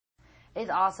It's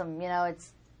awesome. You know,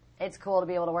 it's cool to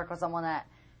be able to work with someone that,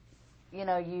 you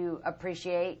know, you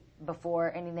appreciate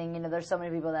before anything. You know, there's so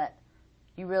many people that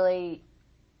you really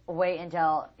wait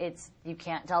until you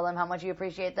can't tell them how much you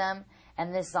appreciate them.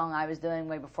 And this song I was doing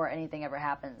way before anything ever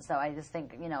happened. So I just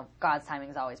think, you know, God's timing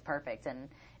is always perfect. And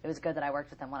it was good that I worked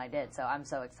with him when I did. So I'm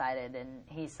so excited. And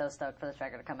he's so stoked for this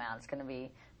record to come out. It's going to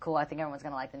be cool. I think everyone's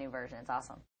going to like the new version. It's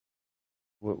awesome.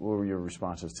 What were your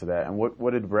responses to that? And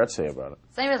what did Brett say about it?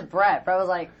 Same as Brett. Brett was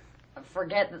like,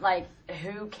 forget, like,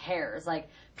 who cares? Like,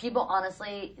 people,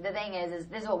 honestly, the thing is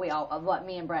this is what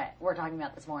me and Brett were talking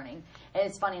about this morning. And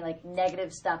it's funny, like,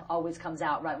 negative stuff always comes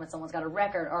out right when someone's got a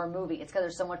record or a movie. It's because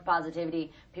there's so much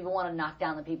positivity. People want to knock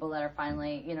down the people that are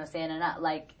finally, you know, standing up.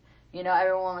 Like, you know,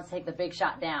 everyone wants to take the big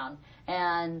shot down.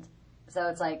 And so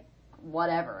it's like,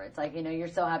 whatever. It's like, you know, you're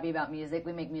so happy about music.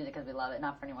 We make music because we love it,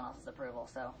 not for anyone else's approval.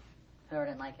 So whoever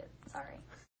didn't like it, sorry.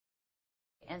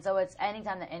 And so it's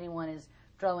anytime that anyone is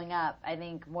growing up, I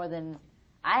think more than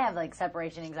I have, like,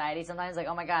 separation anxiety. Sometimes, like,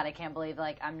 oh my God, I can't believe,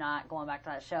 like, I'm not going back to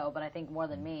that show. But I think more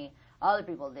than me, other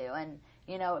people do. And,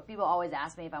 you know, people always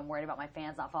ask me if I'm worried about my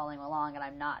fans not following along, and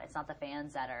I'm not. It's not the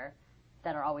fans that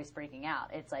are always freaking out.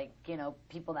 It's, like, you know,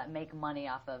 people that make money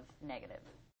off of negative.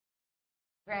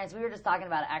 Parents, we were just talking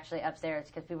about it actually upstairs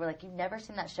because people were like, you've never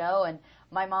seen that show? And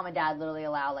my mom and dad literally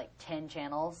allow, like, 10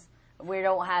 channels. We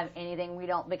don't have anything. We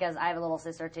don't, because I have a little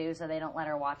sister too, so they don't let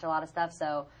her watch a lot of stuff.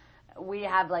 So we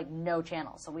have, like, no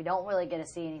channels. So we don't really get to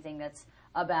see anything that's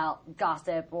about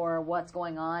gossip or what's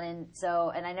going on. And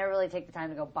I never really take the time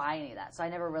to go buy any of that. So I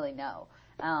never really know.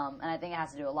 And I think it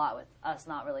has to do a lot with us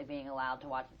not really being allowed to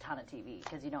watch a ton of TV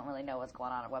because you don't really know what's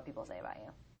going on or what people say about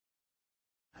you.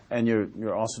 And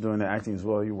you're also doing the acting as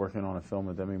well. You're working on a film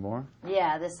with Demi Moore?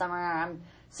 Yeah, this summer. I'm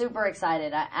super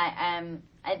excited.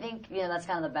 I think, you know, that's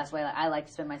kind of the best way that I like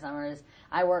to spend my summers.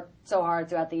 I work so hard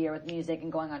throughout the year with music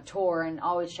and going on tour and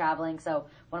always traveling. So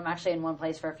when I'm actually in one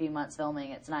place for a few months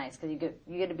filming, it's nice because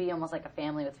you get to be almost like a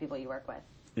family with people you work with.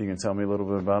 You can tell me a little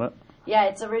bit about it? Yeah,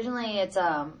 it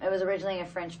was originally a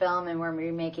French film, and we're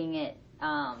remaking it.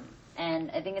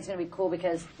 And I think it's going to be cool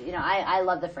because, you know, I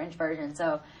love the French version.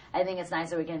 So I think it's nice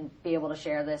that we can be able to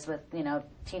share this with, you know,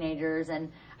 teenagers.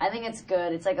 And I think it's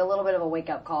good. It's like a little bit of a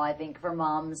wake-up call, I think, for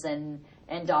moms and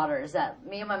daughters that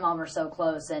me and my mom are so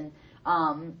close. And,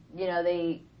 you know,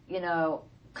 they, you know,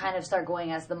 kind of start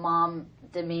going as the mom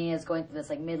to me is going through this,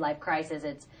 like, midlife crisis.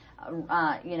 It's,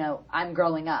 you know, I'm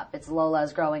growing up. It's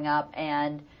Lola's growing up,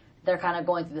 and they're kind of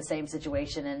going through the same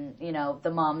situation, and, you know, the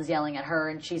mom's yelling at her,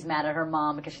 and she's mad at her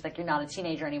mom because she's like, you're not a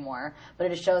teenager anymore. But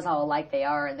it just shows how alike they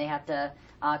are, and they have to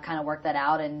kind of work that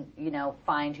out and, you know,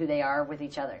 find who they are with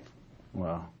each other.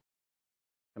 Wow.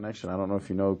 Connection. I don't know if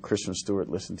you know Kristen Stewart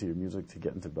listened to your music to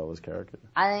get into Bella's character.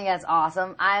 I think that's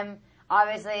awesome. I'm not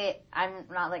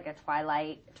like a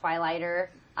Twilighter.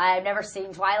 I've never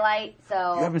seen Twilight,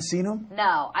 so... You haven't seen them?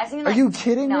 No. I've seen, like, are you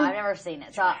kidding me? No, I've never seen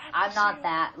it. So I'm not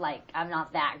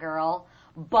that girl.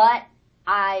 But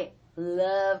I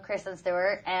love Kristen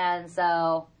Stewart, and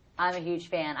so I'm a huge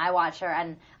fan. I watch her,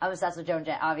 and I'm obsessed with Joan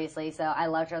Jett, obviously, so I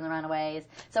loved her in The Runaways.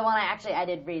 So when I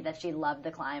did read that she loved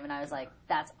The Climb, and I was like,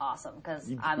 that's awesome,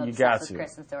 because I'm obsessed with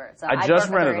Kristen Stewart. So I just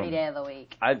rented them any day of the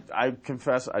week. I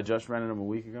confess, I just rented them a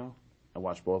week ago. I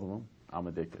watched both of them. I'm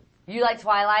addicted. You like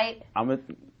Twilight? I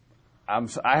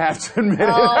have to admit it.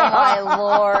 Oh my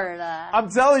Lord! I'm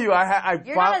telling you,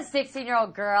 You're not a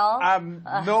 16-year-old girl.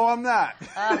 No, I'm not. Like,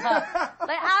 oh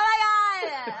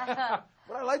my God!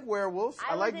 But I like werewolves.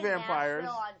 I like vampires. I was in Nashville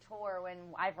on tour when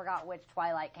I forgot which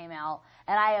Twilight came out,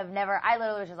 and I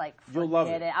literally was just like, you'll love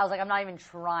it. I was like, I'm not even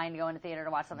trying to go into theater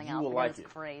to watch something else. You will like it.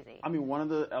 It's crazy. I mean, one of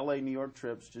the L.A. New York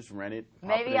trips, just rent it.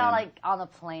 Maybe I'll like on the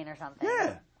plane or something.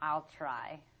 Yeah. I'll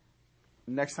try.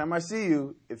 Next time I see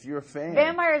you, if you're a fan.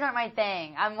 Vampires aren't my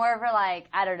thing. I'm more for like,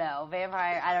 I don't know.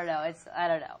 Vampire, I don't know. I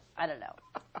don't know.